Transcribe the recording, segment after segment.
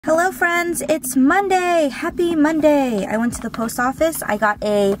Hello friends, it's Monday. Happy Monday. I went to the post office. I got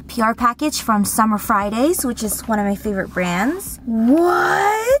a PR package from Summer Fridays, which is one of my favorite brands.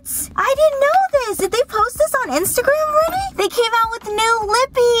 What? I didn't know this. Did they post this on Instagram already? They came out with new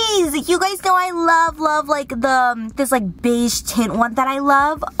lippies. You guys know I love like this like beige tint one that I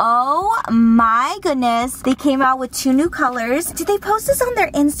love. Oh my goodness. They came out with 2 new colors. Did they post this on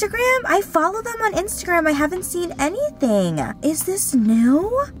their Instagram? I follow them on Instagram. I haven't seen anything. Is this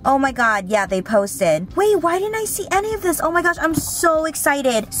new? Oh my god, yeah, they posted. Wait, why didn't I see any of this? Oh my gosh, I'm so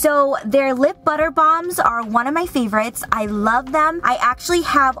excited. So their lip butter bombs are one of my favorites. I love them. I actually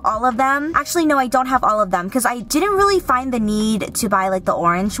have all of them. Actually, no, I don't have all of them because I didn't really find the need to buy like the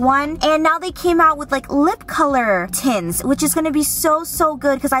orange one. And now they came out with like lip color tints, which is gonna be so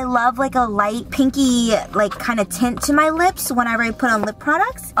good because I love like a light pinky like kind of tint to my lips whenever I put on lip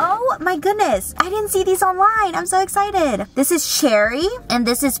products. Oh my goodness, I didn't see these online. I'm so excited. This is cherry and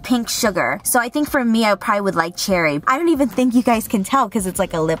this is pink sugar. So I think for me, I probably would like cherry. I don't even think you guys can tell because it's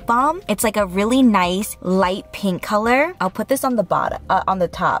like a lip balm. It's like a really nice light pink color. I'll put this on the bottom, on the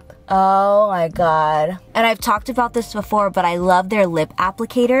top. Oh my god. And I've talked about this before, but I love their lip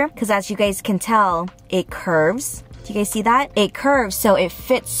applicator because as you guys can tell, it curves. Do you guys see that? It curves, so it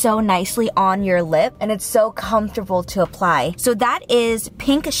fits so nicely on your lip and it's so comfortable to apply. So that is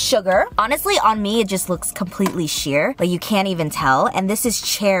pink sugar. Honestly, on me, it just looks completely sheer, but you can't even tell. And this is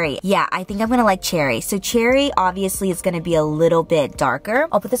cherry. Yeah, I think I'm gonna like cherry. So cherry, obviously, is gonna be a little bit darker.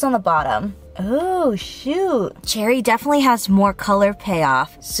 I'll put this on the bottom. Oh, shoot. Cherry definitely has more color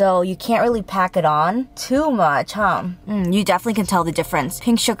payoff, so you can't really pack it on too much, huh? You definitely can tell the difference.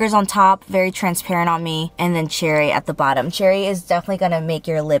 Pink sugar's on top, very transparent on me, and then cherry at the bottom. Cherry is definitely gonna make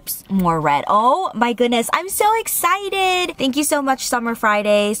your lips more red. Oh my goodness, I'm so excited. Thank you so much, Summer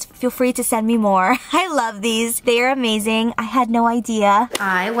Fridays. Feel free to send me more. I love these. They are amazing. I had no idea.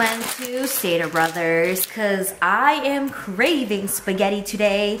 I went to Stater Brothers because I am craving spaghetti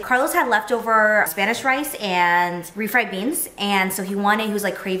today. Carlos had leftover Spanish rice and refried beans, and so he was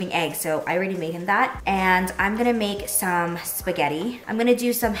like craving eggs, so I already made him that. And I'm gonna make some spaghetti. I'm gonna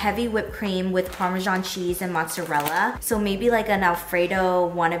do some heavy whipped cream with Parmesan cheese and mozzarella, so maybe like an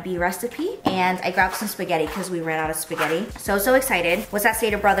Alfredo wannabe recipe. And I grabbed some spaghetti because we ran out of spaghetti. So excited. Was at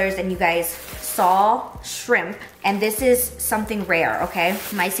Stater Brothers and you guys saw shrimp, and this is something rare, okay?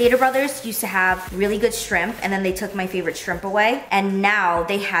 My Stater Brothers used to have really good shrimp, and then they took my favorite shrimp away, and now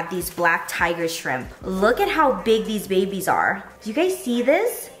they have these black tiger shrimp. Look at how big these babies are. Do you guys see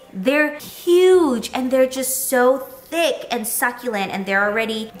this? They're huge, and they're just so thick and succulent, and they're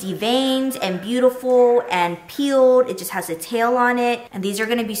already deveined and beautiful and peeled. It just has a tail on it, and these are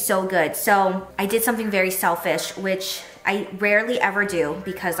gonna be so good. So I did something very selfish, which I rarely ever do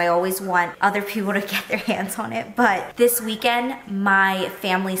because I always want other people to get their hands on it. But this weekend, my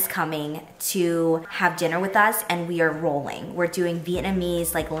family's coming to have dinner with us and we are rolling. We're doing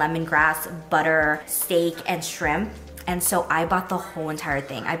Vietnamese like lemongrass, butter, steak, and shrimp. And so I bought the whole entire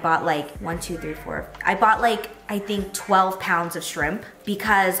thing. I bought like 1, 2, 3, 4. I bought like, I think 12 pounds of shrimp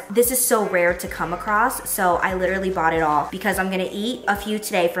because this is so rare to come across. So I literally bought it all because I'm gonna eat a few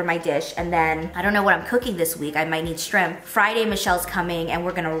today for my dish, and then I don't know what I'm cooking this week. I might need shrimp. Friday, Michelle's coming and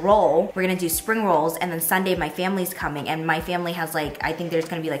we're gonna roll. We're gonna do spring rolls, and then Sunday my family's coming, and my family has like, I think there's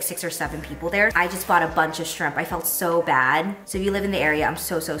gonna be like 6 or 7 people there. I just bought a bunch of shrimp. I felt so bad. So if you live in the area, I'm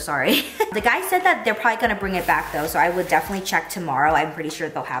so sorry. The guy said that they're probably gonna bring it back though, so I would definitely check tomorrow. I'm pretty sure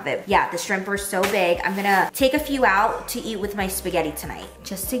they'll have it. Yeah, the shrimp are so big. I'm gonna take a few out to eat with my spaghetti tonight.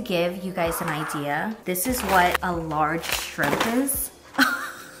 Just to give you guys an idea, this is what a large shrimp is.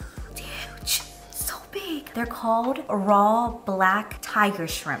 It's huge, so big. They're called raw black tiger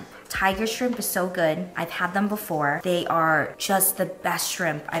shrimp. Tiger shrimp is so good. I've had them before. They are just the best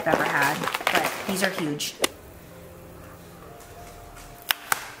shrimp I've ever had, but these are huge.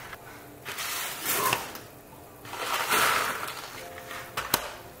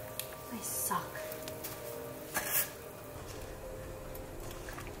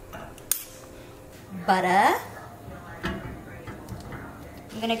 Butter. I'm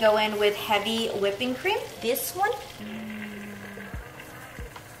gonna go in with heavy whipping cream. This one.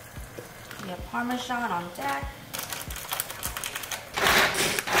 We have Parmesan on deck.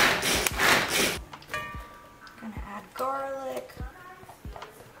 Gonna add garlic.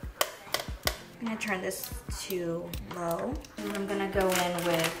 I'm gonna turn this to low. And I'm gonna go in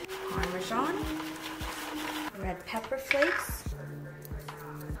with Parmesan, red pepper flakes,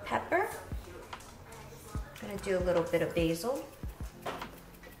 pepper. I'm gonna do a little bit of basil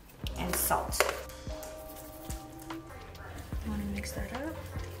and salt. Want to mix that up.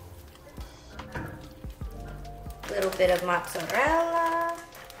 A little bit of mozzarella.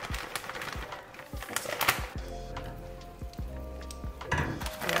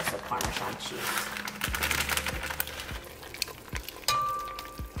 cheese.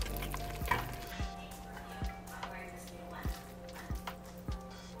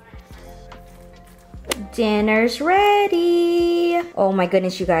 Dinner's ready. Oh my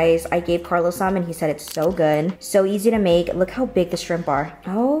goodness, you guys. I gave Carlos some and he said it's so good. So easy to make. Look how big the shrimp are.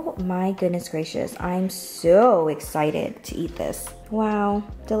 Oh my goodness gracious. I'm so excited to eat this. Wow,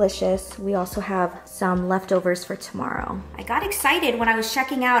 delicious. We also have some leftovers for tomorrow. I got excited when I was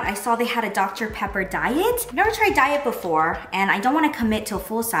checking out. I saw they had a Dr. Pepper diet. I've never tried diet before, and I don't want to commit to a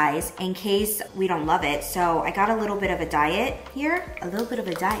full size in case we don't love it. So I got a little bit of a diet here,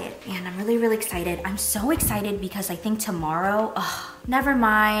 and I'm really, really excited. I'm so excited because I think tomorrow, never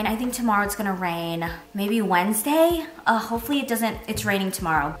mind. I think tomorrow it's gonna rain. Maybe Wednesday? Hopefully it doesn't, it's raining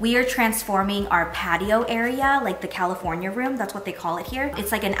tomorrow. We are transforming our patio area, like the California room, that's what they call it here.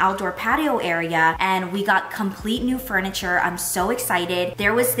 It's like an outdoor patio area, and we got complete new furniture. I'm so excited.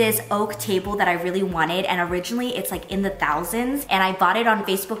 There was this oak table that I really wanted, and originally it's like in the thousands, and I bought it on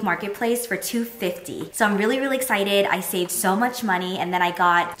Facebook Marketplace for $250. So I'm really, really excited. I saved so much money, and then I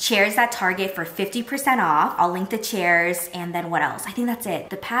got chairs at Target for 50% off. I'll link the chairs, and then what else? I think that's it.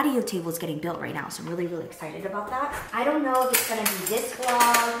 The patio table is getting built right now, so I'm really, really excited about that. I don't know if it's gonna be this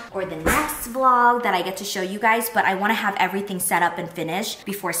vlog or the next vlog that I get to show you guys, but I wanna have everything set up and finished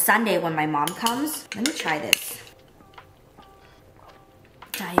before Sunday when my mom comes. Let me try this.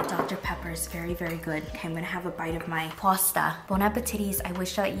 Diet Dr. Pepper is very, very good. Okay, I'm gonna have a bite of my pasta. Bon appetitis. I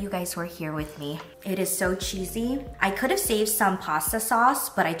wish that you guys were here with me. It is so cheesy. I could have saved some pasta sauce,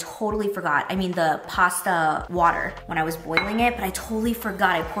 but I totally forgot. I mean the pasta water when I was boiling it, but I totally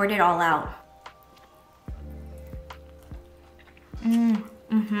forgot. I poured it all out.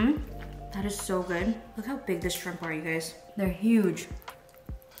 That is so good. Look how big the shrimp are, you guys. They're huge.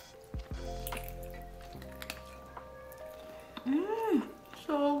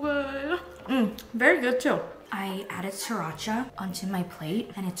 So good. Very good too. I added sriracha onto my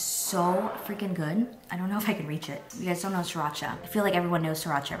plate and it's so freaking good. I don't know if I can reach it. You guys don't know sriracha. I feel like everyone knows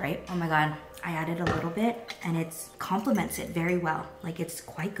sriracha, right? Oh my God. I added a little bit and it complements it very well. Like it's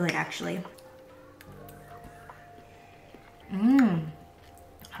quite good actually.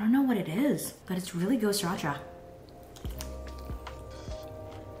 I don't know what it is, but it's really good sriracha.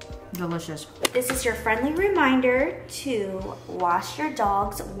 Delicious. This is your friendly reminder to wash your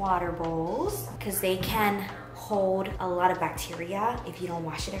dog's water bowls because they can hold a lot of bacteria if you don't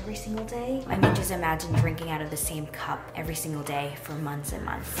wash it every single day. I mean, just imagine drinking out of the same cup every single day for months and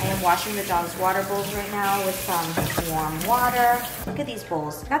months. I am washing the dog's water bowls right now with some warm water. Look at these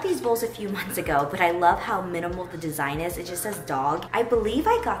bowls. I got these bowls a few months ago, but I love how minimal the design is. It just says dog. I believe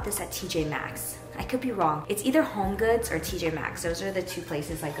I got this at TJ Maxx. I could be wrong. It's either Home Goods or TJ Maxx. Those are the two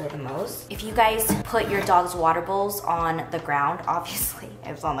places I go the most. If you guys put your dog's water bowls on the ground, obviously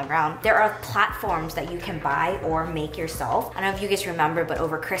it was on the ground, there are platforms that you can buy or make yourself. I don't know if you guys remember, but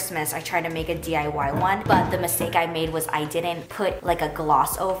over Christmas, I tried to make a DIY one, but the mistake I made was I didn't put like a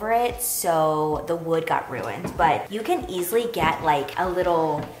gloss over it, so the wood got ruined. But you can easily get like a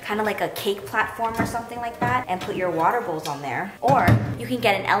little, kind of like a cake platform or something like that, and put your water bowls on there. Or you can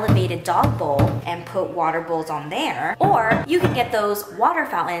get an elevated dog bowl and put water bowls on there. Or you can get those water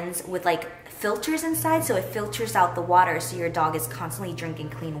fountains with like filters inside, so it filters out the water so your dog is constantly drinking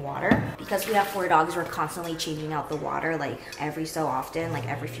clean water. Because we have 4 dogs, we're constantly changing out the water like every so often, like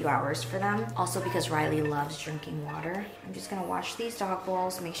every few hours for them. Also because Riley loves drinking water. I'm just gonna wash these dog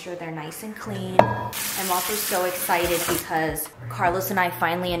bowls, make sure they're nice and clean. I'm also so excited because Carlos and I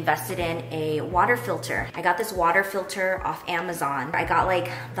finally invested in a water filter. I got this water filter off Amazon. I got like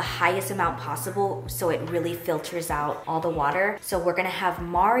the highest amount possible so it really filters out all the water. So we're gonna have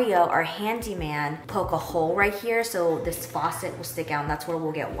Mario, our handyman, poke a hole right here so this faucet will stick out, and that's where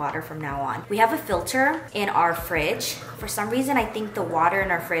we'll get water from now on. We have a filter in our fridge. For some reason, I think the water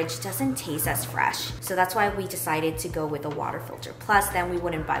in our fridge doesn't taste as fresh. So that's why we decided to go with a water filter. Plus, then we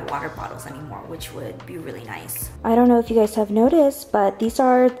wouldn't buy water bottles anymore, which would be really nice. I don't know if you guys have noticed, but these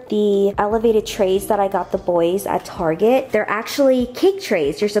are the elevated trays that I got the boys at Target. They're actually cake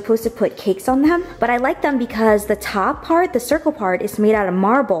trays. You're supposed to put cakes on them, but I like them because the top part, the circle part, is made out of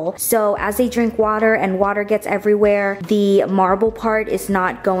marble. So as they drink water and water gets everywhere, the marble part is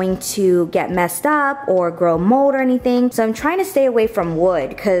not going to get messed up or grow mold or anything. So I'm trying to stay away from wood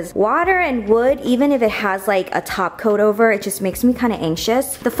because water and wood, even if it has like a top coat over, it just makes me kind of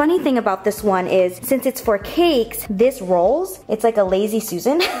anxious. The funny thing about this one is since it's for cakes, this rolls. It's like a lazy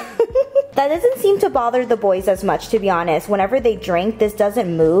Susan. That doesn't seem to bother the boys as much, to be honest. Whenever they drink, this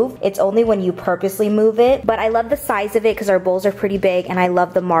doesn't move. It's only when you purposely move it. But I love the size of it because our bowls are pretty big, and I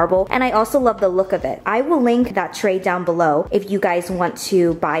love the marble, and I also love the look of it. I will link that tray down below if you guys want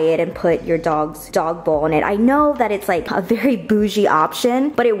to buy it and put your dog's dog bowl in it. I know that it's like a very bougie option,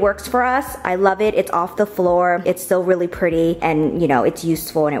 but it works for us. I love it. It's off the floor. It's still really pretty, and you know, it's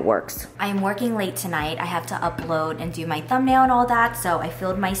useful and it works. I am working late tonight. I have to upload and do my thumbnail and all that, so I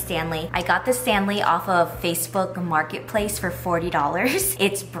filled my Stanley. I got the Stanley off of Facebook Marketplace for $40.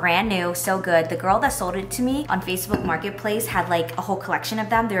 It's brand new, so good. The girl that sold it to me on Facebook Marketplace had like a whole collection of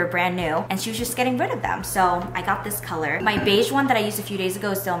them. They were brand new, and she was just getting rid of them. So I got this color. My beige one that I used a few days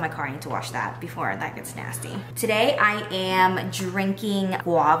ago is still in my car. I need to wash that before that gets nasty. Today I am drinking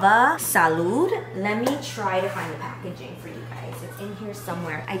guava. Salud. Let me try to find the packaging for you guys. It's in here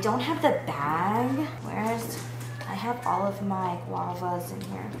somewhere. I don't have the bag. I have all of my guavas in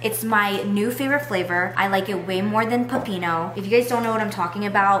here. It's my new favorite flavor. I like it way more than pepino. If you guys don't know what I'm talking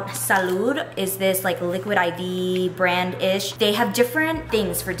about, Salud is this like liquid IV brand-ish. They have different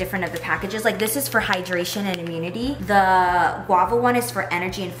things for different of the packages. Like this is for hydration and immunity. The guava one is for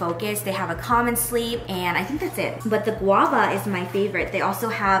energy and focus. They have a calm and sleep, and I think that's it. But the guava is my favorite. They also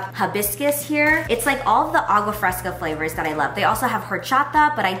have hibiscus here. It's like all of the agua fresca flavors that I love. They also have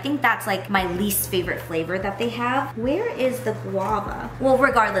horchata, but I think that's like my least favorite flavor that they have. Where is the guava? Well,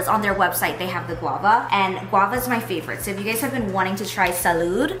 regardless, on their website they have the guava, and guava is my favorite. So if you guys have been wanting to try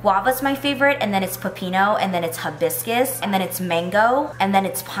Salud, guava is my favorite, and then it's pepino, and then it's hibiscus, and then it's mango, and then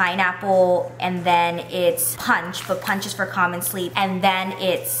it's pineapple, and then it's punch, but punch is for calm and sleep, and then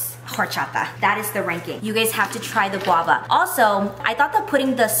it's horchata. That is the ranking. You guys have to try the guava. Also, I thought that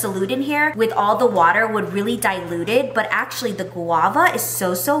putting the Salud in here with all the water would really dilute it, but actually the guava is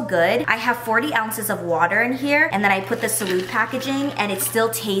so good. I have 40 ounces of water in here, and then I put the Salud packaging, and it still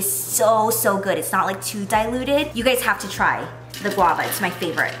tastes so good. It's not like too diluted. You guys have to try the guava. It's my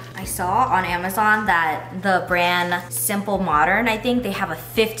favorite. I saw on Amazon that the brand Simple Modern, I think they have a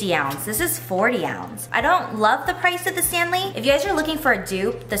 50 ounce. This is 40 ounce. I don't love the price of the Stanley. If you guys are looking for a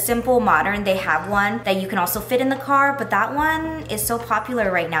dupe, the Simple Modern, they have one that you can also fit in the car, but that one is so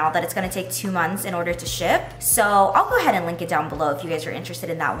popular right now that it's gonna take 2 months in order to ship. So I'll go ahead and link it down below if you guys are interested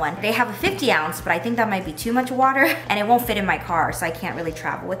in that one. They have a 50 ounce, but I think that might be too much water, and it won't fit in my car, so I can't really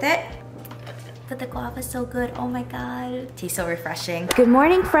travel with it. But the guava is so good. Oh my god. It tastes so refreshing. Good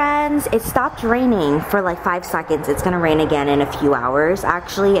morning, friends. It stopped raining for like 5 seconds. It's gonna rain again in a few hours.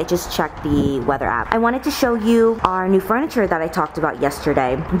 Actually, I just checked the weather app. I wanted to show you our new furniture that I talked about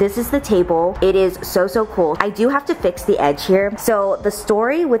yesterday. This is the table. It is so cool. I do have to fix the edge here. So the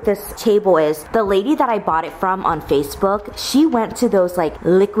story with this table is the lady that I bought it from on Facebook, she went to those like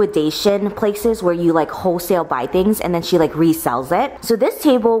liquidation places where you like wholesale buy things and then she like resells it. So this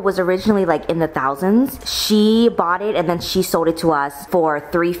table was originally like in the thousands. She bought it and then she sold it to us for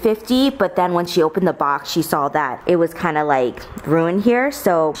 $350, but then when she opened the box, she saw that it was kind of like ruined here,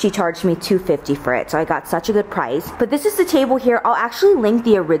 so she charged me $250 for it. So I got such a good price. But this is the table here. I'll actually link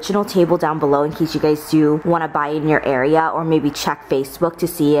the original table down below in case you guys do want to buy in your area, or maybe check Facebook to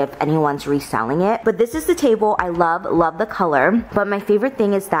see if anyone's reselling it. But this is the table. I love the color. But my favorite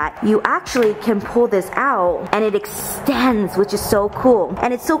thing is that you actually can pull this out and it extends, which is so cool.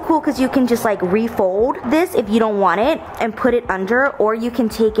 And it's so cool because you can just like refold this if you don't want it and put it under, or you can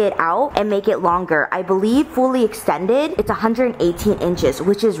take it out and make it longer. I believe fully extended, it's 118 inches,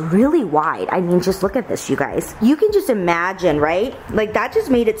 which is really wide. I mean, just look at this, you guys. You can just imagine, right? Like that just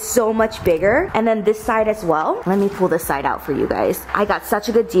made it so much bigger. And then this side as well. Let me pull this side out for you guys. I got such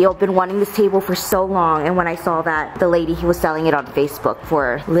a good deal. Been wanting this table for so long, and when I saw that the lady who was selling it on Facebook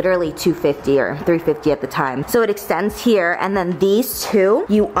for literally $250 or $350 at the time. So it extends here, and then these two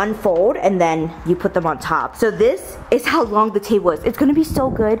you unfold and then you put them on top. So this is how long the table is. It's gonna be so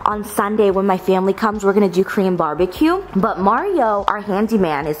good on Sunday when my family comes. We're gonna do Korean barbecue, but Mario, our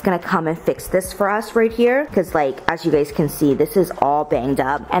handyman, is gonna come and fix this for us right here, because like as you guys can see, this is all banged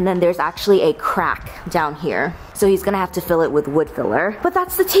up, and then there's actually a crack down here, so he's gonna have to fill it with wood filler. But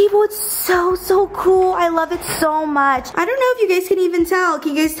that's the table. It's so cool. I love it so much. I don't know if you guys can even tell.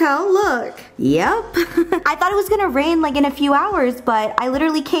 Can you guys tell? Look. Yep. I thought it was gonna rain like in a few hours, but I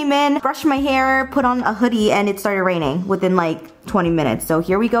literally came in, brushed my hair, put on a hoodie, and it started raining within like 20 minutes. So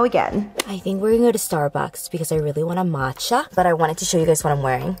here we go again. I think we're gonna go to Starbucks because I really want a matcha, but I wanted to show you guys what I'm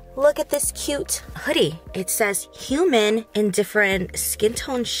wearing. Look at this cute hoodie. It says human in different skin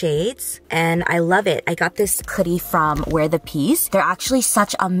tone shades, and I love it. I got this hoodie from Wear the Piece. They're actually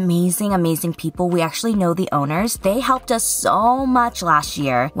such amazing, amazing people. We actually know the owners. They helped us so much last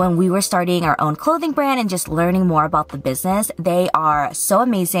year when we were starting our own clothing brand and just learning more about the business. They are so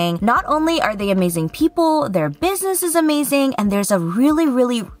amazing. Not only are they amazing people, their business is amazing, and there's a really,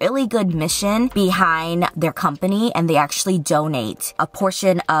 really, really good mission behind their company, and they actually donate a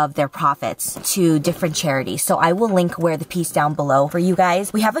portion of their profits to different charities. So I will link Wear the Piece down below for you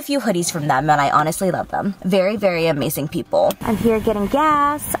guys. We have a few hoodies from them, and I honestly love them. Very, very amazing people. I'm here getting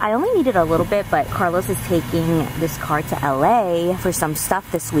gas. I only needed a little bit, but Carlos is taking this car to LA for some stuff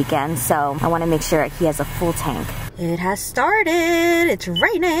this weekend, so I want to make sure he has a full tank. It has started. It's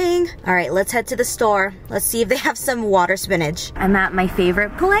raining. All right, let's head to the store. Let's see if they have some water spinach. I'm at my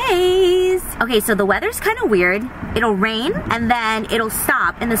favorite place. Okay, so the weather's kind of weird. It'll rain and then it'll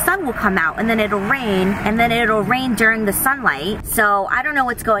stop and the sun will come out, and then it'll rain and then it'll rain during the sunlight. So I don't know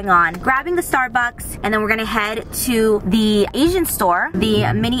what's going on. Grabbing the Starbucks, and then we're gonna head to the Asian store,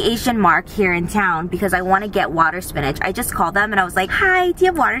 the mini Asian Mark here in town, because I want to get water spinach. I just called them and I was like, hi, do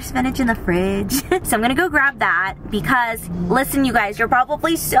you have water spinach in the fridge? So I'm gonna go grab that. Because, listen you guys, you're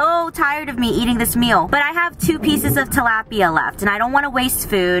probably so tired of me eating this meal, but I have 2 pieces of tilapia left and I don't want to waste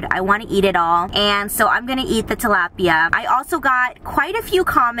food. I want to eat it all, and so I'm gonna eat the tilapia. I also got quite a few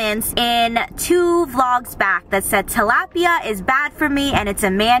comments in 2 vlogs back that said tilapia is bad for me and it's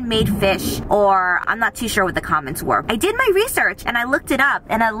a man-made fish, or I'm not too sure what the comments were. I did my research and I looked it up,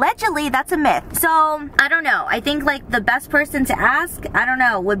 and allegedly that's a myth. So I don't know. I think like the best person to ask, I don't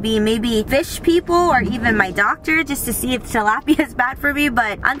know, would be maybe fish people or even my doctor, just to see if tilapia is bad for me.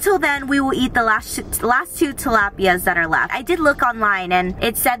 But until then, we will eat the last 2 tilapias that are left. I did look online and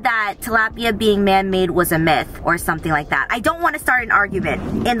it said that tilapia being man-made was a myth or something like that. I don't want to start an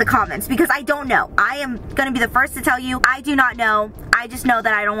argument in the comments because I don't know. I am gonna be the first to tell you, I do not know. I just know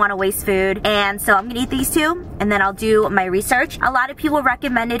that I don't want to waste food, and so I'm gonna eat these 2 and then I'll do my research. A lot of people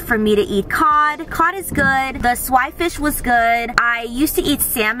recommended for me to eat cod. Cod is good. The swai fish was good. I used to eat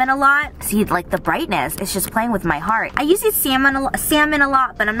salmon a lot. See, like the brightness, it's just playing with my heart. I used to eat salmon a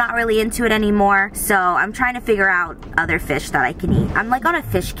lot, but I'm not really into it anymore. So I'm trying to figure out other fish that I can eat. I'm like on a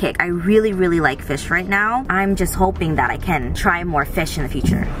fish kick. I really, really like fish right now. I'm just hoping that I can try more fish in the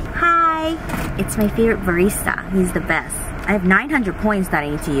future. Hi, it's my favorite barista. He's the best. I have 900 points that I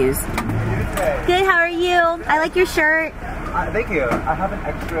need to use. Good, how are you? I like your shirt. Thank you. I have an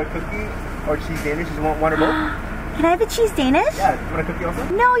extra cookie or cheese Danish. You want one or both? Can I have a cheese Danish? Yeah, you want a cookie also?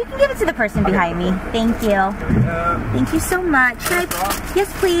 No, you can give it to the person behind me. Thank you. Thank you so much.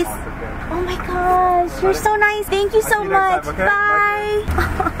 Yes, please. Oh my gosh, you're so nice. Thank you so much. Okay?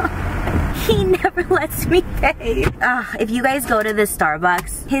 Bye. He never lets me pay. If you guys go to this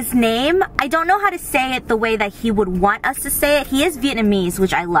Starbucks, his name, I don't know how to say it the way that he would want us to say it. He is Vietnamese,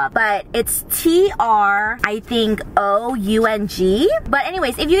 which I love, but it's T-R, I think, O-U-N-G. But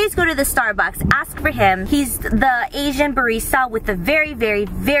anyways, if you guys go to the Starbucks, ask for him. He's the Asian barista with a very, very,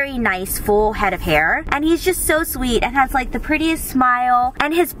 very nice full head of hair. And he's just so sweet and has like the prettiest smile.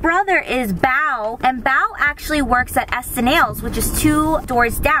 And his brother is Bao, and Bao actually works at Estee Nails, which is 2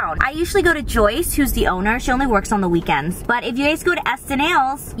 doors down. I usually go to Joyce, who's the owner. She only works on the weekends. But if you guys go to Estee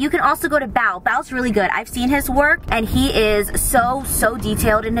Nails, you can also go to Bao. Bao's really good. I've seen his work and he is so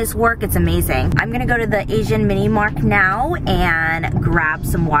detailed in his work. It's amazing. I'm gonna go to the Asian mini mark now and grab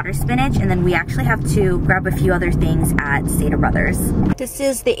some water spinach, and then we actually have to grab a few other things at Stater Brothers. This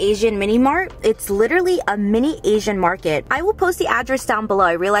is the Asian mini mart. It's literally a mini Asian market. I will post the address down below.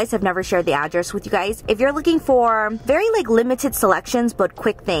 I realize I've never shared the address with you guys. If you're looking for very like limited selections but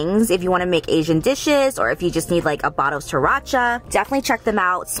quick things, if you want to make Asian dishes, or if you just need like a bottle of sriracha, definitely check them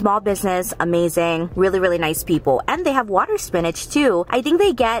out. Small business, amazing, really, really nice people. And they have water spinach too. I think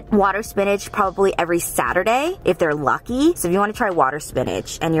they get water spinach probably every Saturday if they're lucky. So if you want to try water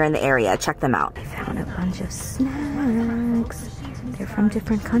spinach and you're in the area, check them out. I found a bunch of snacks. They're from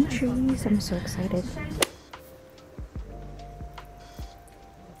different countries. I'm so excited.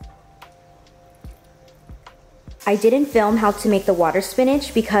 I didn't film how to make the water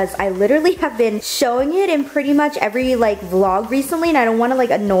spinach because I literally have been showing it in pretty much every like vlog recently, and I don't want to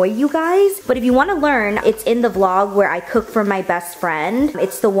like annoy you guys. But if you want to learn, it's in the vlog where I cook for my best friend.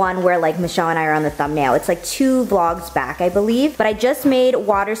 It's the one where like Michelle and I are on the thumbnail. It's like 2 vlogs back, I believe. But I just made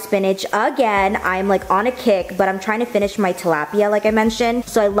water spinach again. I'm like on a kick, but I'm trying to finish my tilapia like I mentioned.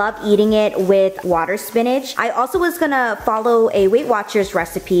 So I love eating it with water spinach. I also was gonna follow a Weight Watchers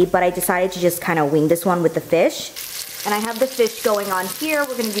recipe, but I decided to just kind of wing this one with the fish. And I have the fish going on here.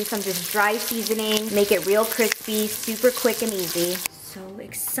 We're gonna do some just dry seasoning, make it real crispy, super quick and easy. So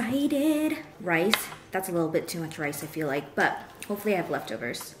excited. Rice, that's a little bit too much rice I feel like, but hopefully I have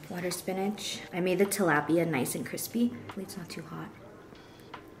leftovers. Water spinach. I made the tilapia nice and crispy. Hopefully it's not too hot.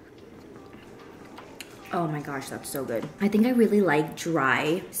 Oh my gosh, that's so good. I think I really like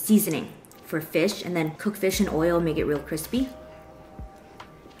dry seasoning for fish, and then cook fish in oil, make it real crispy.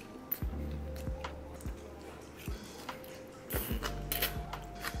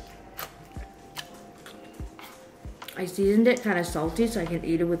 I seasoned it kind of salty so I can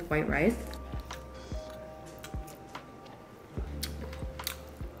eat it with white rice.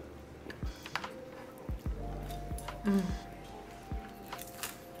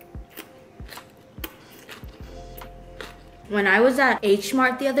 When I was at H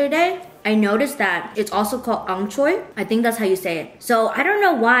Mart the other day, I noticed that it's also called ang choy. I think that's how you say it. So I don't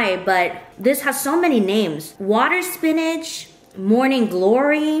know why, but this has so many names. Water spinach, morning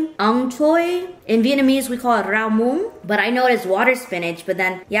glory, ang choy. In Vietnamese, we call it rau mung, but I know it is water spinach. But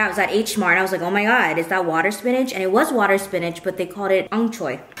then, yeah, I was at H Mart and I was like, oh my God, is that water spinach? And it was water spinach, but they called it ang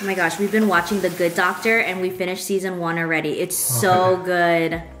choy. Oh my gosh, we've been watching The Good Doctor and we finished season 1 already. It's so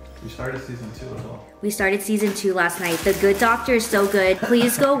good. We started season 2 as well. We started season 2 last night. The Good Doctor is so good.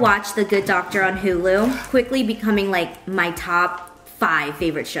 Please go watch The Good Doctor on Hulu. Quickly becoming like my top 5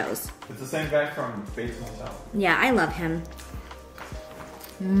 favorite shows. It's the same guy from Bates Motel. Yeah, I love him.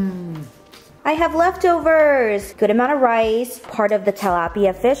 I have leftovers. Good amount of rice, part of the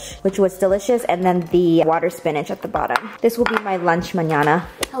tilapia fish, which was delicious, and then the water spinach at the bottom. This will be my lunch mañana.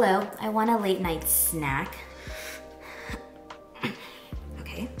 Hello, I want a late night snack.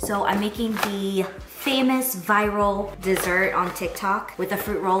 Okay, so I'm making the famous viral dessert on TikTok with a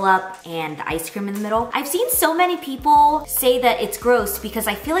fruit roll-up and ice cream in the middle. I've seen so many people say that it's gross because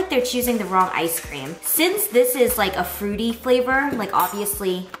I feel like they're choosing the wrong ice cream. Since this is like a fruity flavor, like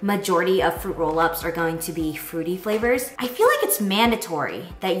obviously majority of fruit roll-ups are going to be fruity flavors, I feel like it's mandatory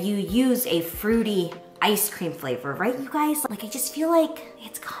that you use a fruity ice cream flavor, right you guys? Like I just feel like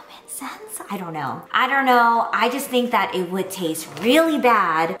it's common sense. I don't know. I just think that it would taste really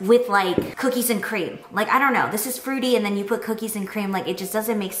bad with like cookies and cream. Like I don't know. This is fruity and then you put cookies and cream. Like it just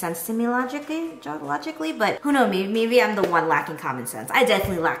doesn't make sense to me logically, but who knows, maybe I'm the one lacking common sense. I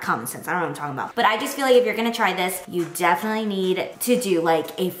definitely lack common sense. I don't know what I'm talking about. But I just feel like if you're gonna try this, you definitely need to do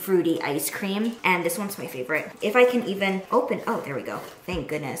like a fruity ice cream. And this one's my favorite. If I can even open, oh, there we go. Thank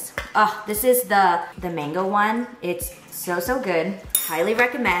goodness. Oh, this is the mango one. It's so good. Highly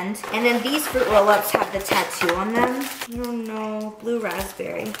recommend. And then these fruit roll-ups have the tattoo on them. Oh no, blue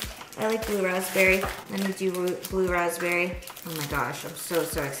raspberry. I like blue raspberry. Let me do blue raspberry. Oh my gosh, I'm so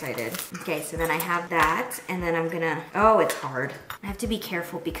excited. Okay, so then I have that, and then I'm gonna, oh, it's hard. I have to be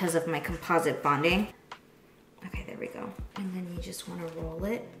careful because of my composite bonding. Okay, there we go. And then you just wanna roll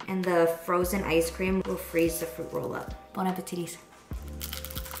it. And the frozen ice cream will freeze the fruit roll-up. Bon appetit.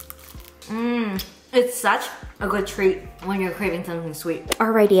 It's such a good treat when you're craving something sweet.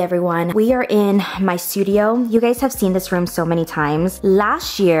 Alrighty everyone, we are in my studio. You guys have seen this room so many times.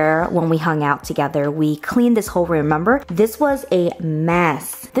 Last year when we hung out together, we cleaned this whole room, remember? This was a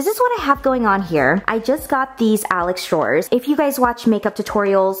mess. This is what I have going on here. I just got these Alex drawers. If you guys watch makeup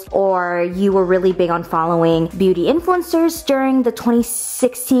tutorials or you were really big on following beauty influencers during the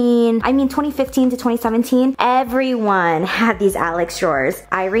 2015 to 2017, everyone had these Alex drawers.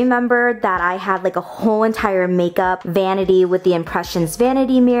 I remember that I had like a whole entire makeup vanity with the Impressions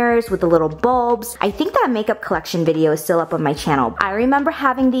vanity mirrors with the little bulbs. I think that makeup collection video is still up on my channel. I remember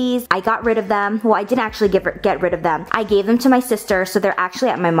having these. I got rid of them. Well, I didn't actually get rid of them. I gave them to my sister, so they're actually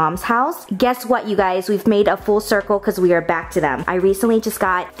at my mom's house. Guess what, you guys? We've made a full circle because we are back to them. I recently just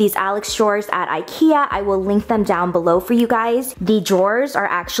got these Alex drawers at IKEA. I will link them down below for you guys. The drawers are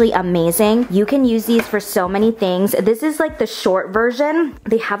actually amazing. You can use these for so many things. This is like the short version.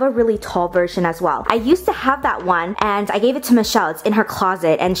 They have a really tall version as well. I used to have that one and I gave it to Michelle. It's in her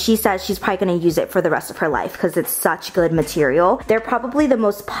closet and she says she's probably gonna use it for the rest of her life because it's such good material. They're probably the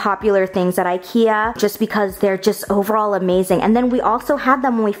most popular things at IKEA just because they're just overall amazing. And then we also had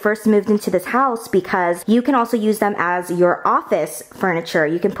them when we first moved into this house because you can also use them as your office furniture.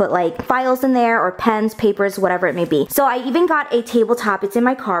 You can put like files in there or pens, papers, whatever it may be. So I even got a tabletop. It's in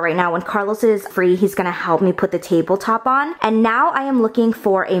my car right now. When Carlos is free, he's gonna help me put the tabletop on. And now I am looking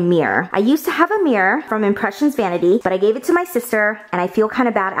for a mirror. I used to have a mirror from Impressions Impressions vanity, but I gave it to my sister and I feel kind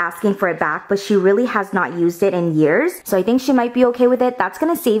of bad asking for it back, but she really has not used it in years. So I think she might be okay with it. That's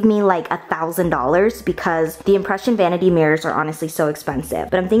gonna save me like $1,000 because the impression vanity mirrors are honestly so expensive.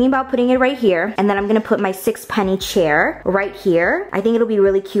 But I'm thinking about putting it right here, and then I'm gonna put my 6-penny chair right here. I think it'll be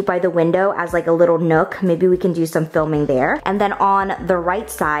really cute by the window as like a little nook. Maybe we can do some filming there. And then on the right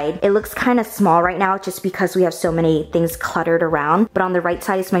side, it looks kind of small right now just because we have so many things cluttered around. But on the right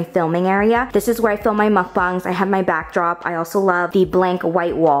side is my filming area. This is where I film my mukbangs. I have my backdrop. I also love the blank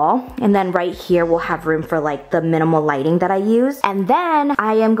white wall. And then right here we'll have room for like the minimal lighting that I use. And then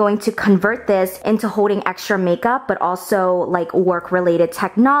I am going to convert this into holding extra makeup, but also like work related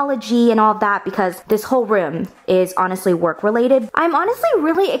technology and all that, because this whole room is honestly work related. I'm honestly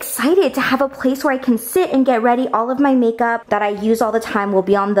really excited to have a place where I can sit and get ready. All of my makeup that I use all the time will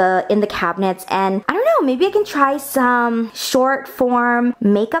be in the cabinets, and I don't know, maybe I can try some short form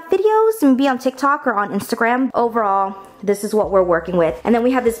makeup videos, maybe on TikTok or on Instagram. Overall, this is what we're working with. And then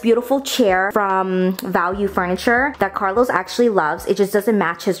we have this beautiful chair from Value Furniture that Carlos actually loves. It just doesn't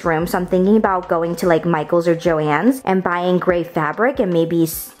match his room. So I'm thinking about going to like Michael's or Joann's and buying gray fabric and maybe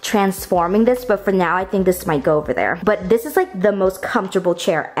transforming this. But for now, I think this might go over there. But this is like the most comfortable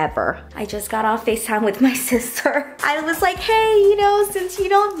chair ever. I just got off FaceTime with my sister. I was like, hey, you know, since you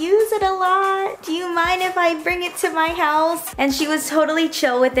don't use it a lot, do you mind if I bring it to my house? And she was totally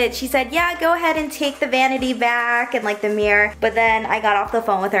chill with it. She said, yeah, go ahead and take the vanity back and like the mirror. But then I got off the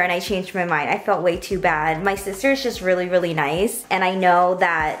phone with her and I changed my mind. I felt way too bad. My sister is just really, really nice. And I know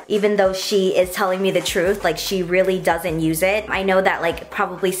that even though she is telling me the truth, like she really doesn't use it. I know that like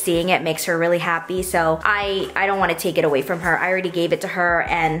probably seeing it makes her really happy. So I don't want to take it away from her. I already gave it to her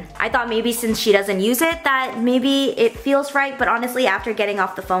and I thought maybe since she doesn't use it that maybe it feels right. But honestly, after getting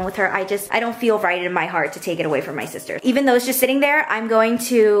off the phone with her, I don't feel right in my heart to take it away from my sister. Even though it's just sitting there, I'm going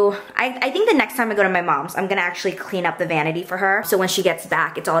to, I think the next time I go to my mom's, I'm gonna actually clean up the vanity for her. So when she gets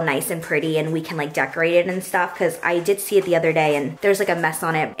back, it's all nice and pretty and we can like decorate it and stuff, because I did see it the other day and there's like a mess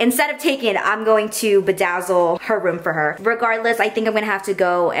on it. Instead of taking it, I'm going to bedazzle her room for her. Regardless, I think I'm gonna have to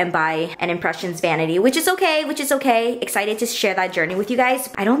go and buy an Impressions vanity, which is okay. Excited to share that journey with you guys.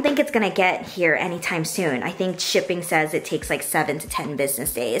 I don't think it's gonna get here anytime soon. I think shipping says it takes like 7 to 10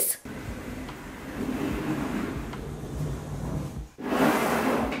 business days.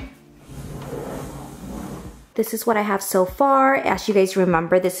 This is what I have so far. As you guys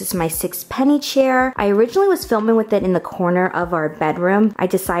remember, this is my 6-penny chair. I originally was filming with it in the corner of our bedroom. I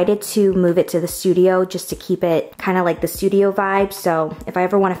decided to move it to the studio just to keep it kind of like the studio vibe. So if I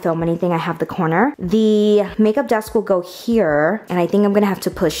ever want to film anything, I have the corner. The makeup desk will go here, and I think I'm gonna have to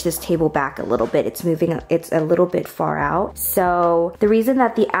push this table back a little bit. It's a little bit far out. So the reason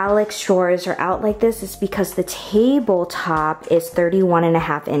that the Alex drawers are out like this is because the tabletop is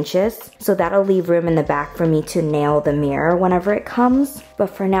 31.5 inches. So that'll leave room in the back for me to nail the mirror whenever it comes. But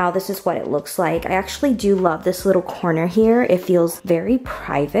for now, this is what it looks like. I actually do love this little corner here. It feels very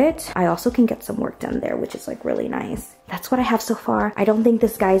private. I also can get some work done there, which is like really nice. That's what I have so far. I don't think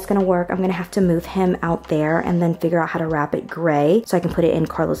this guy is gonna work. I'm gonna have to move him out there and then figure out how to wrap it gray so I can put it in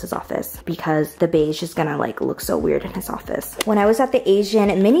Carlos's office, because the beige is gonna like look so weird in his office. When I was at the Asian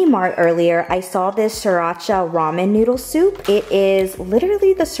mini mart earlier, I saw this sriracha ramen noodle soup. It is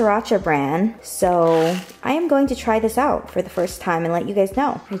literally the sriracha brand. So I am going to try this out for the first time and let you guys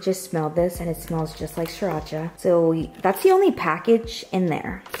know. I just smelled this and it smells just like sriracha. So that's the only package in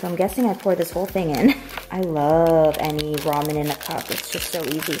there. So I'm guessing I pour this whole thing in. I love any ramen in a cup. It's just so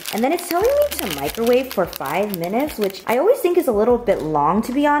easy. And then it's telling me to microwave for 5 minutes, which I always think is a little bit long,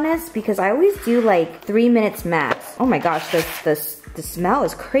 to be honest, because I always do like 3 minutes max. Oh my gosh, the smell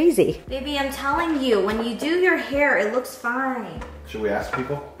is crazy. Baby, I'm telling you, when you do your hair, it looks fine. Should we ask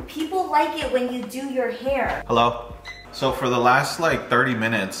people? People like it when you do your hair. Hello? So for the last like 30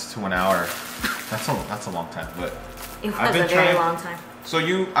 minutes to an hour, that's a long time, but it was a very long time. So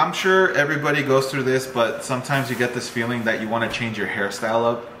I'm sure everybody goes through this, but sometimes you get this feeling that you want to change your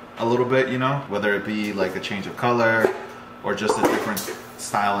hairstyle up a little bit, you know? Whether it be like a change of color or just a different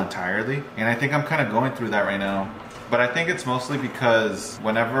style entirely. And I think I'm kind of going through that right now. But I think it's mostly because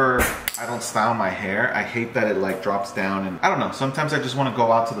whenever I don't style my hair, I hate that it like drops down, and I don't know, sometimes I just want to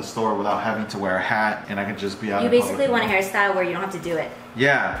go out to the store without having to wear a hat and I can just be out. You basically want a hairstyle where you don't have to do it.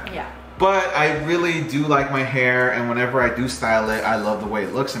 Yeah. Yeah. But I really do like my hair, and whenever I do style it, I love the way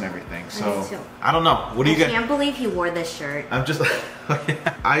it looks and everything. So I don't know. What do you get? I can't believe he wore this shirt. I'm just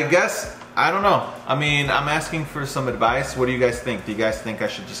I guess I don't know. I mean, I'm asking for some advice. What do you guys think? Do you guys think I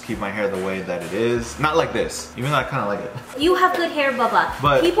should just keep my hair the way that it is? Not like this, even though I kind of like it. You have good hair, Bubba.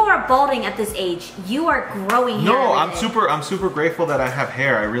 But people are balding at this age. You are growing hair. No, I'm super grateful that I have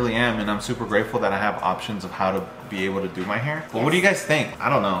hair. I really am, and I'm super grateful that I have options of how to be able to do my hair. But what do you guys think? I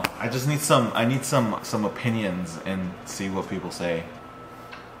don't know. I just need some opinions and see what people say.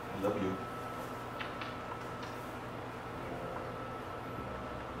 I love you.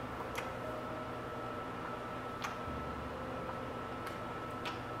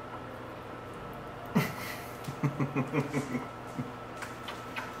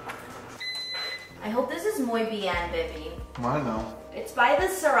 I hope this is muy bien, baby. I know. It's by the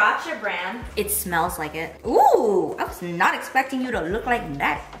Sriracha brand. It smells like it. Ooh, I was not expecting you to look like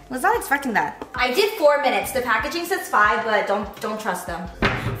that. Was not expecting that. I did 4 minutes. The packaging says 5, but don't trust them.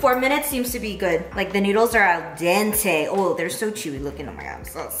 4 minutes seems to be good. Like the noodles are al dente. Oh, they're so chewy looking. Oh my god, I'm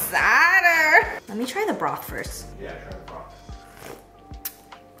so excited. Let me try the broth first. Yeah, try the broth.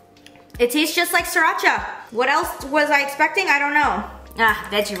 It tastes just like Sriracha. What else was I expecting? I don't know. Ah,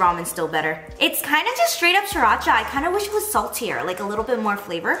 veggie ramen's still better. It's kind of just straight up Sriracha. I kind of wish it was saltier, like a little bit more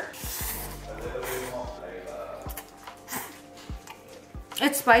flavor.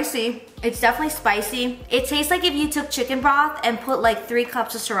 It's spicy. It's definitely spicy. It tastes like if you took chicken broth and put like 3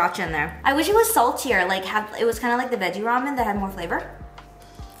 cups of Sriracha in there. I wish it was saltier, like it was kind of like the veggie ramen that had more flavor.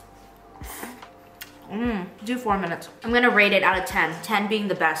 Do 4 minutes. I'm gonna rate it out of 10. 10 being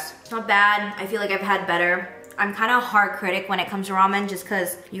the best. It's not bad. I feel like I've had better. I'm kind of a hard critic when it comes to ramen just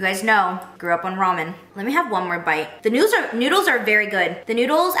because you guys know, grew up on ramen. Let me have one more bite. The noodles are very good. The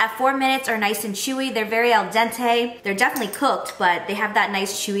noodles at 4 minutes are nice and chewy. They're very al dente. They're definitely cooked, but they have that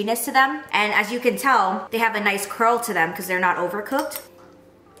nice chewiness to them. And as you can tell, they have a nice curl to them because they're not overcooked.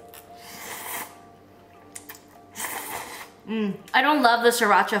 I don't love the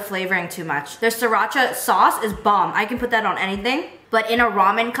Sriracha flavoring too much. The Sriracha sauce is bomb. I can put that on anything. But in a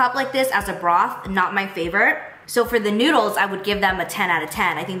ramen cup like this as a broth, not my favorite. So for the noodles, I would give them a 10 out of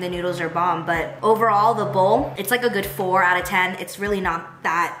 10. I think the noodles are bomb, but overall, the bowl, it's like a good 4 out of 10. It's really not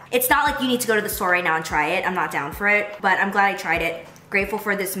that. It's not like you need to go to the store right now and try it. I'm not down for it, but I'm glad I tried it. Grateful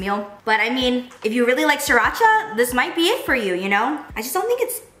for this meal. But I mean, if you really like Sriracha, this might be it for you, you know? I just don't think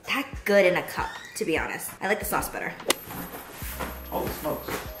it's that good in a cup, to be honest. I like the sauce better. Holy smokes.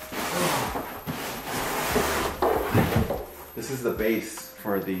 This is the base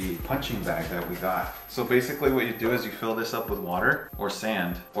for the punching bag that we got. So basically what you do is you fill this up with water or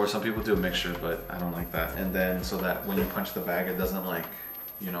sand, or some people do a mixture, but I don't like that. And then so that when you punch the bag, it doesn't like,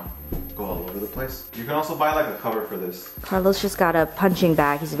 you know, go all over the place. You can also buy like a cover for this. Carlos just got a punching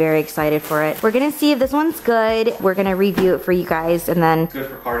bag. He's very excited for it. We're gonna see if this one's good. We're gonna review it for you guys, and then it's good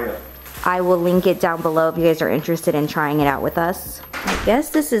for cardio. I will link it down below if you guys are interested in trying it out with us. I guess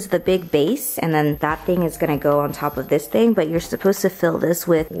this is the big base, and then that thing is gonna go on top of this thing, but you're supposed to fill this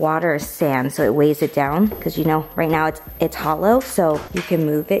with water or sand so it weighs it down, because you know, right now it's hollow, so you can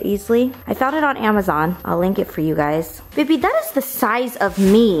move it easily. I found it on Amazon. I'll link it for you guys. Baby, that is the size of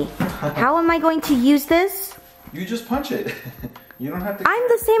me. How am I going to use this? You just punch it. You don't have to. I'm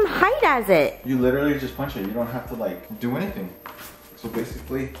the same height as it. You literally just punch it. You don't have to like do anything. So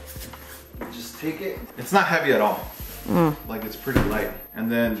basically, just take it. It's not heavy at all. Like it's pretty light.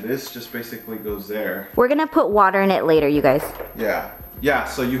 And then this just basically goes there. We're gonna put water in it later, you guys. Yeah,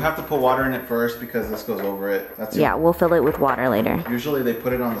 so you have to put water in it first because this goes over it. That's it. We'll fill it with water later. Usually they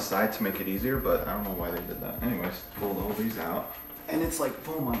put it on the side to make it easier, but I don't know why they did that. Anyways, pull all these out. And it's like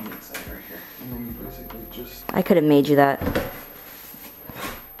foam on the inside right here. And then you basically just... I could have made you that.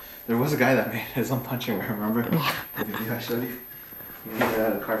 There was a guy that made his own punching bag, remember? Yeah. I showed you? You need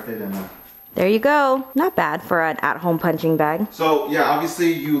a carpet and a... There you go. Not bad for an at-home punching bag. So yeah,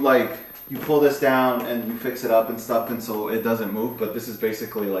 obviously you pull this down and you fix it up and stuff, and so it doesn't move, but this is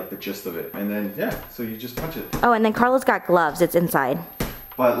basically like the gist of it. And then yeah, so you just punch it. Oh, and then Carlos got gloves. It's inside.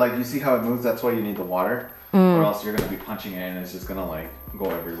 But like you see how it moves? That's why you need the water. Or else you're gonna be punching it and it's just gonna like go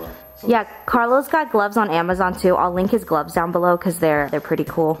everywhere. So yeah, Carlos got gloves on Amazon too. I'll link his gloves down below because they're pretty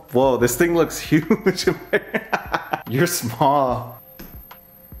cool. Whoa, this thing looks huge. You're small.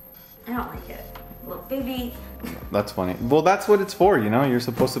 I don't like it. Look, baby. That's funny. Well, that's what it's for, you know? You're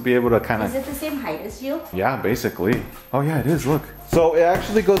supposed to be able to kind of... Is it the same height as you? Yeah, basically. Oh yeah, it is, look. So it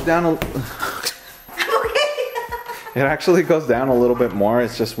actually goes down a... It actually goes down a little bit more.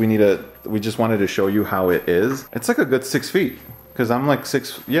 It's just we just wanted to show you how it is. It's like a good 6 feet. Because I'm like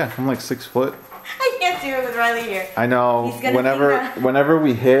 6 foot. I can't do it with Riley here. I know. Whenever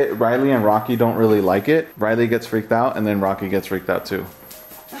we hit, Riley and Rocky don't really like it. Riley gets freaked out and then Rocky gets freaked out too.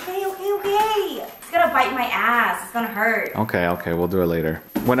 Okay. It's gonna bite my ass. It's gonna hurt. Okay, we'll do it later.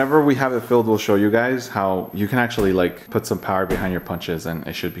 Whenever we have it filled, we'll show you guys how you can actually like put some power behind your punches and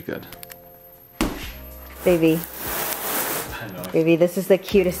it should be good. Baby. Baby, this is the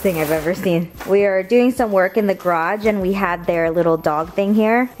cutest thing I've ever seen. We are doing some work in the garage and we had their little dog thing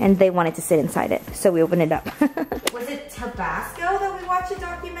here and they wanted to sit inside it. So we opened it up. Was it Tabasco that we watched a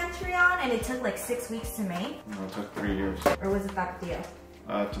documentary on and it took like 6 weeks to make? No, it took 3 years. Or was it that deal?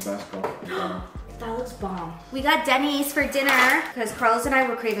 Tabasco. That looks bomb. We got Denny's for dinner because Carlos and I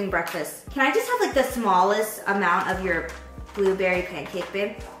were craving breakfast. Can I just have like the smallest amount of your blueberry pancake,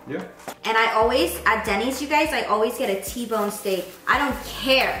 babe? Yeah. And I always, at Denny's, you guys, I always get a T-bone steak. I don't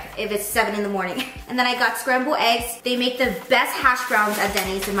care if it's 7 in the morning. And then I got scrambled eggs. They make the best hash browns at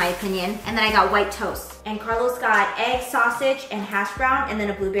Denny's, in my opinion. And then I got white toast. And Carlos got egg, sausage, and hash brown, and then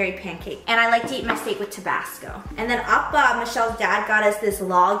a blueberry pancake. And I like to eat my steak with Tabasco. And then Michelle's dad got us this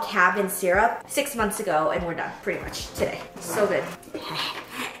log cabin syrup 6 months ago, and we're done, pretty much, today. So good.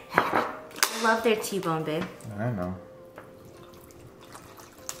 I love their T-bone, babe. I know.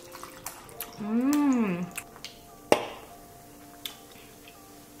 Mmm.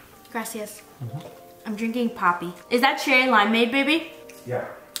 Gracias. I'm drinking Poppy. Is that cherry limeade, baby? Yeah.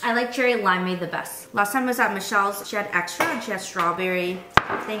 I like cherry limeade the best. Last time I was at Michelle's, she had extra and she had strawberry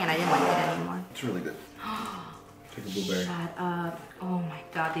thing and I didn't like it anymore. It's really good. Take a blueberry. Shut up. Oh my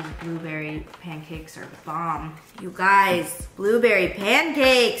god, these blueberry pancakes are bomb. You guys, blueberry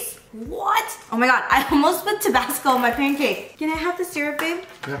pancakes. What? Oh my god, I almost put Tabasco on my pancake. Can I have the syrup, babe?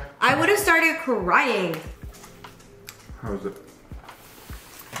 Yeah. I would have started crying. How is it?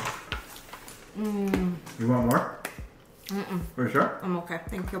 Mmm. You want more? For sure? I'm okay.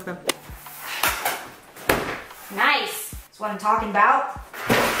 Thank you, babe. Nice. That's what I'm talking about.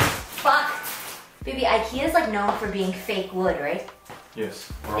 Fuck. Baby, IKEA is like known for being fake wood, right?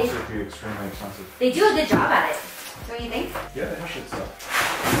 Yes. Or also it could be extremely expensive. They do a good job at it. Don't you think? Yeah, they have shit stuff.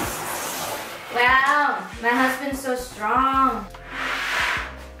 Wow, my husband's so strong.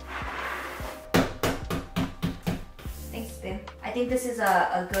 Thanks, babe. I think this is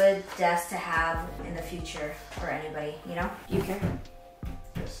a good desk to have in the future for anybody, you know? Do you care?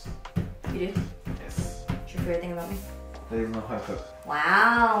 Yes. You do? Yes. What's your favorite thing about me? They don't know how to cook.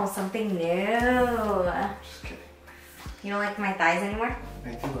 Wow, something new. Just kidding. You don't like my thighs anymore?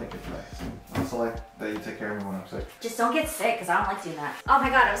 I do like your thighs. I also like that you take care of me when I'm sick. Just don't get sick, because I don't like doing that. Oh my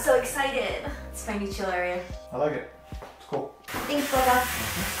god, I'm so excited. It's my new chill area. I like it. It's cool. Thanks,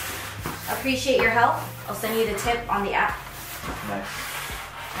 Bubba. Appreciate your help. I'll send you the tip on the app. Nice.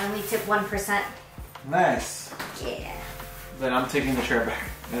 I only tip 1%. Nice. Yeah. Then I'm taking the chair back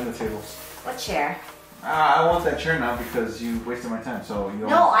and the tables. What chair? I want that chair now because you wasted my time. So you.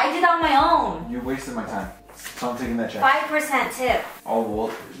 No, I did on my own. You wasted my time. So I'm taking that chair. 5% tip. Oh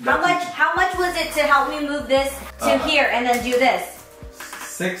well. How much was it to help me move this to here and then do this?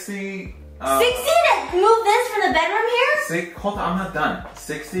 60. 60 to move this from the bedroom here? Hold on, I'm not done.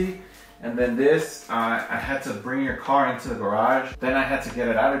 60, and then this. I had to bring your car into the garage. Then I had to get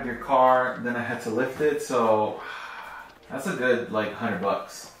it out of your car. Then I had to lift it. So that's a good like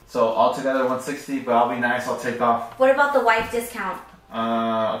 $100. So altogether 160. But I'll be nice. I'll take off. What about the wife discount?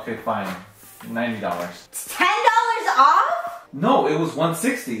 Okay, fine. $90. It's $10 off? No, it was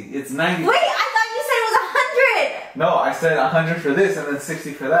 160. It's 90. Wait, I thought you said it was 100. No, I said 100 for this and then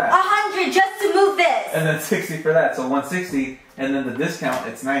 60 for that. 100 just to move this. And then 60 for that. So 160 and then the discount,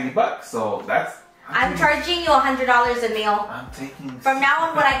 it's $90. So that's... I'm charging you $100 a meal. I'm taking... From now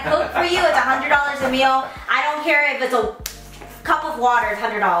on, when I cook for you, it's $100 a meal. I don't care if it's a cup of water, it's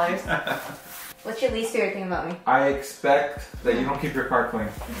 $100. What's your least favorite thing about me? I expect that you don't keep your car clean.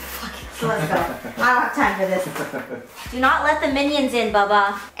 So let's go. I don't have time for this. Do not let the minions in,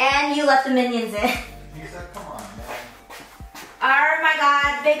 Bubba. And you let the minions in. You said, come on, man. Oh my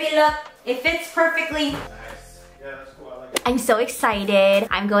god, baby, look. It fits perfectly. Yeah, that's cool. I like it. I'm so excited.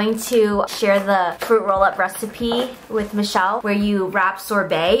 I'm going to share the fruit roll-up recipe with Michelle where you wrap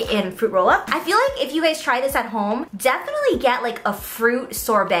sorbet in fruit roll-up. I feel like if you guys try this at home, definitely get like a fruit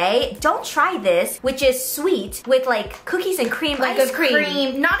sorbet. Don't try this, which is sweet with like cookies and cream, like ice a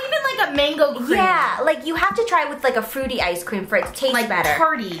cream. Not even like a mango cream. Yeah, like you have to try it with like a fruity ice cream for it to taste like better.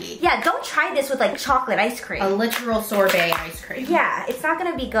 Tarty. Yeah, don't try this with like chocolate ice cream. A literal sorbet ice cream. Yeah, it's not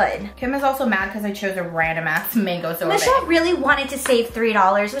gonna be good. Kim is also mad because I chose a random ass mango sorbet. Michelle really wanted to save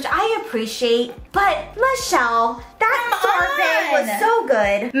 $3, which I appreciate, but Michelle, that sorbet was so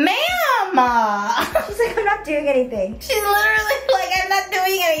good. Ma'am! She's like, I'm not doing anything. She's literally like, I'm not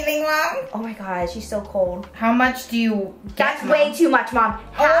doing anything, waiting long? Oh my god, she's so cold. How much do you get, That's Mom? way too much, Mom.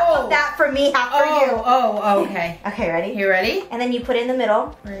 Half of that for me, half for you. Oh, okay. Okay, ready? You ready? And then you put it in the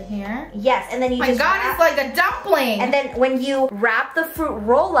middle. Right here. Yes, and then you My just God, wrap. it's like a dumpling. And then when you wrap the fruit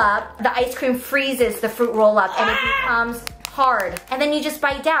roll up, the ice cream freezes the fruit roll up and it becomes hard. And then you just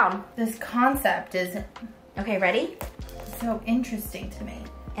bite down. This concept is Okay, ready? so interesting to me.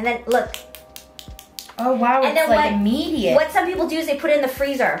 And then look. Oh wow, And it's then like immediate. What some people do is they put it in the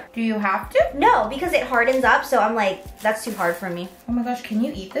freezer. Do you have to? No, because it hardens up, so I'm like, that's too hard for me. Oh my gosh, can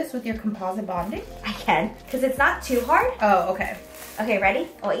you eat this with your composite bonding? I can, because it's not too hard. Oh, okay. Okay, ready?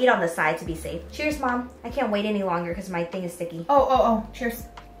 I'll eat on the side to be safe. Cheers, Mom. I can't wait any longer because my thing is sticky. Oh, cheers.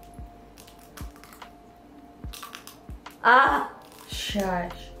 Ah.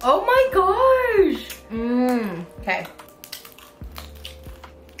 Shush. Oh my gosh. Mmm. Okay.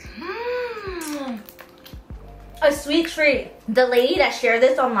 A sweet treat. The lady that shared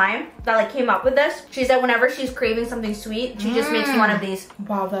this online, that like came up with this, she said whenever she's craving something sweet, she just makes one of these.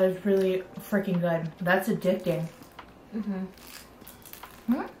 Wow, that is really freaking good. That's addicting.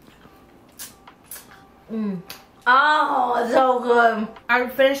 Oh, so good. I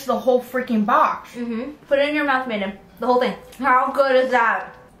would finish the whole freaking box. Put it in your mouth, Maiden. The whole thing. How good is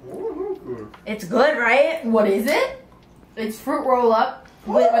that? It's good, right? What is it? It's fruit roll up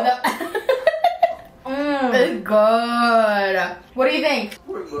with a... It's good. What do you think?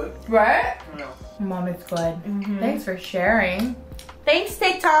 We're good. Right? Yeah. Mom, it's good. Thanks for sharing. Thanks,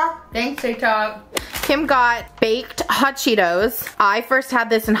 TikTok. Thanks, TikTok. Kim got baked hot Cheetos. I first had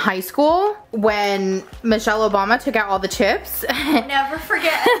this in high school when Michelle Obama took out all the chips. Never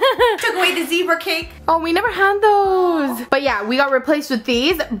forget. Took away the zebra cake. Oh, we never had those. But yeah, we got replaced with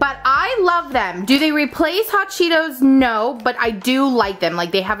these, but I love them. Do they replace hot Cheetos? No, but I do like them. Like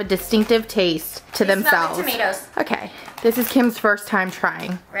they have a distinctive taste to themselves. Smell the tomatoes. Okay, this is Kim's first time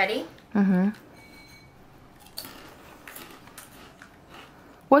trying. Ready?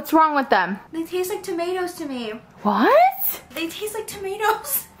 What's wrong with them? They taste like tomatoes to me. What? They taste like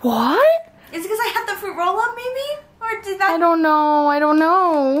tomatoes. What? Is it because I had the fruit roll up maybe? Or did that? I don't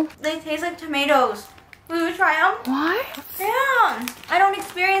know. They taste like tomatoes. We would try them? What? Yeah. I don't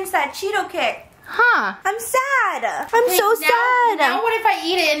experience that Cheeto kick. Huh. I'm sad. I'm so sad. Now what if I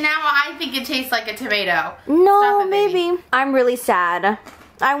eat it and now I think it tastes like a tomato? No, Stop it, baby. maybe. I'm really sad.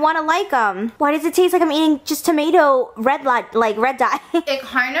 I want to like them. Why does it taste like I'm eating just tomato red red dye? It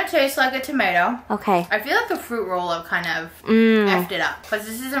kind of tastes like a tomato. Okay. I feel like the fruit roll-up kind of effed it up. Because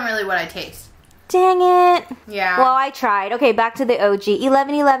this isn't really what I taste. Dang it. Yeah. Well, I tried. Okay, back to the OG.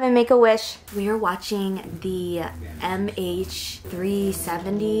 1111, make a wish. We are watching the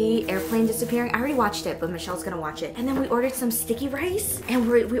MH370 airplane disappearing. I already watched it, but Michelle's gonna watch it. And then we ordered some sticky rice, and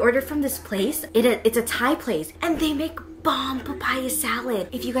we ordered from this place. It's a Thai place, and they make bomb papaya salad.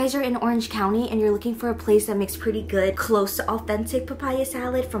 If you guys are in Orange County and you're looking for a place that makes pretty good, close to authentic papaya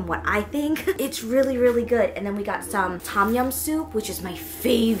salad, from what I think, it's really, really good. And then we got some tom yum soup, which is my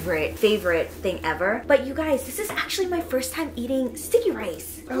favorite thing ever. But you guys, this is actually my first time eating sticky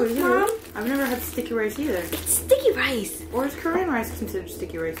rice. Oh, is it? Mom? I've never had sticky rice either. It's sticky rice. Or is Korean rice considered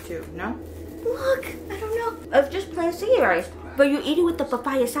sticky rice too? No? Look, I don't know. It's just plain sticky rice. But you eat it with the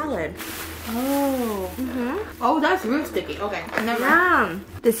papaya salad. Oh. Oh, that's real sticky. Okay. Never. Yeah.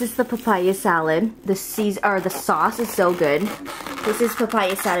 This is the papaya salad. The sauce is so good. This is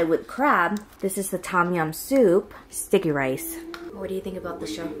papaya salad with crab. This is the tom yum soup. Sticky rice. What do you think about the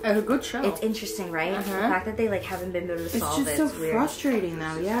show? It's a good show. It's interesting, right? The fact that they haven't been able to solve it. It's just so weird. frustrating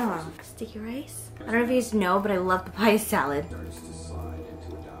though, yeah. Sticky rice? I don't know if you guys know, but I love papaya salad.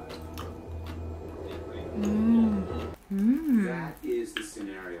 That is the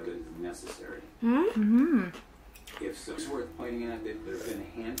scenario that is necessary. If so, it's worth pointing out that there have been a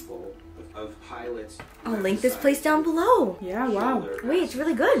handful of pilots. I'll link this place down below. Yeah, wow. Wait, it's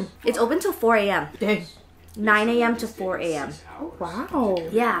really good. It's open till 4 a.m. Dang. 9 a.m. to 4 a.m. Oh, wow.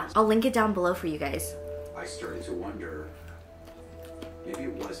 Yeah, I'll link it down below for you guys. I started to wonder, maybe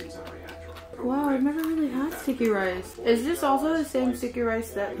it wasn't sorry after all. Wow, I've never really had sticky rice. Is this also the same sticky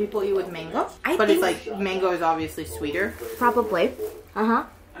rice that people eat with mango? But it's like, mango is obviously sweeter. Probably. Uh-huh.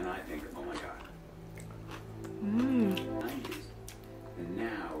 And I think, oh my god. 90s. And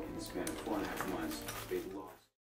now, in the span of 4